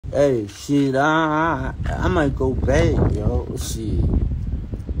Hey, shit, I might go back, yo. Shit.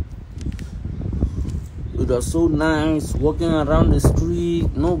 It was so nice walking around the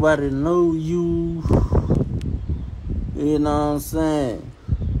street. Nobody know you. You know what I'm saying?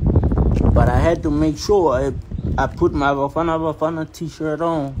 But I had to make sure I put my Bafana t-shirt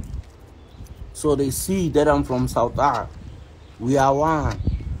on so they see that I'm from South Africa. We are one.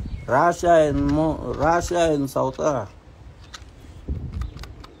 Russia and South Africa.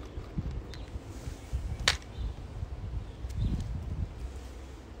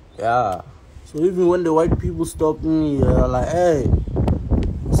 Yeah. So even when the white people stop me, they're like, hey,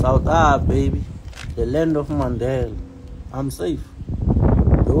 South Africa, baby. The land of Mandela. I'm safe.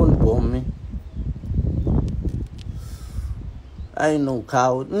 They won't bomb me. I ain't no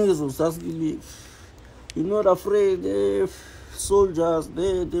coward. Niggas was asking me, you're not afraid, soldiers,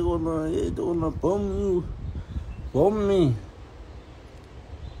 they're gonna bomb you. Bomb me.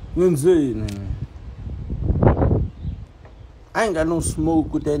 Insane. I ain't got no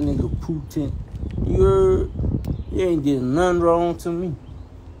smoke with that nigga Putin. You ain't did nothing wrong to me.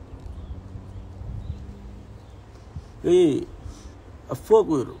 Hey, I fuck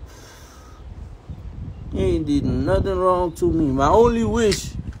with him. He ain't did nothing wrong to me. My only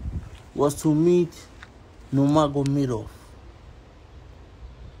wish was to meet Nurmagomedov.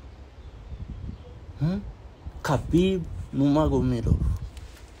 Khabib Nurmagomedov.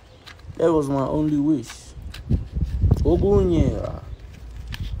 That was my only wish. Okunye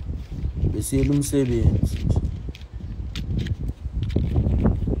besiyela umsebenzi.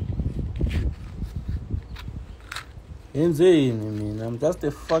 Insane, man. I'm just a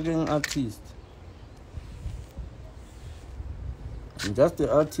fucking artist. I'm just an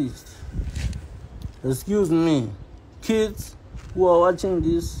artist. Excuse me. Kids who are watching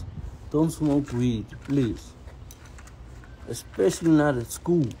this, don't smoke weed, please. Especially not at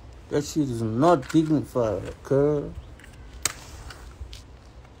school. That shit is not dignified, okay?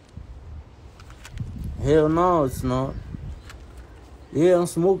 Hell no, it's not. Yeah, I'm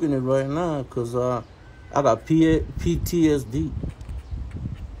smoking it right now because I got PTSD.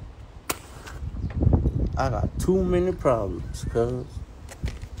 I got too many problems, cuz.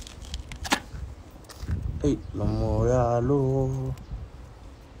 Hey, no more yalo,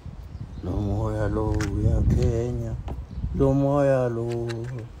 ya Kenya. No more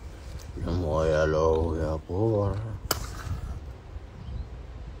yalo, ya Bora.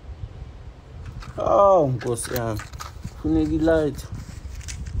 Oh, Nkosi yami. Funeka light.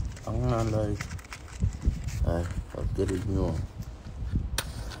 Angina light. I'll get it new.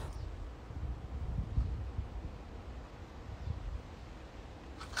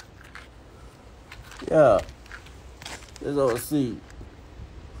 Yeah, as I was saying,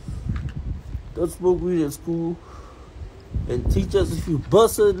 don't smoke weed at school. And teachers, if you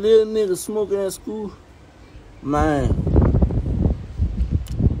bust a little nigga smoking at school, man,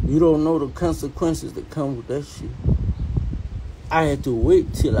 you don't know the consequences that come with that shit. I had to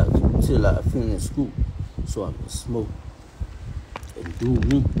wait till I finished school so I could smoke and do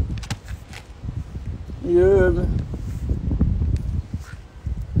me. You heard me?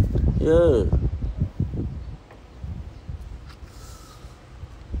 Yeah.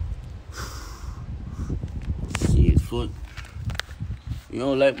 Shit, foot. You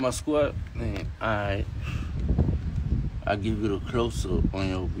don't like my squat? Man, alright. I'll give you the close-up on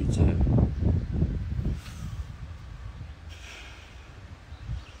your bitch ass.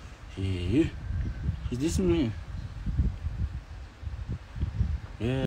 Yeah. Is this me?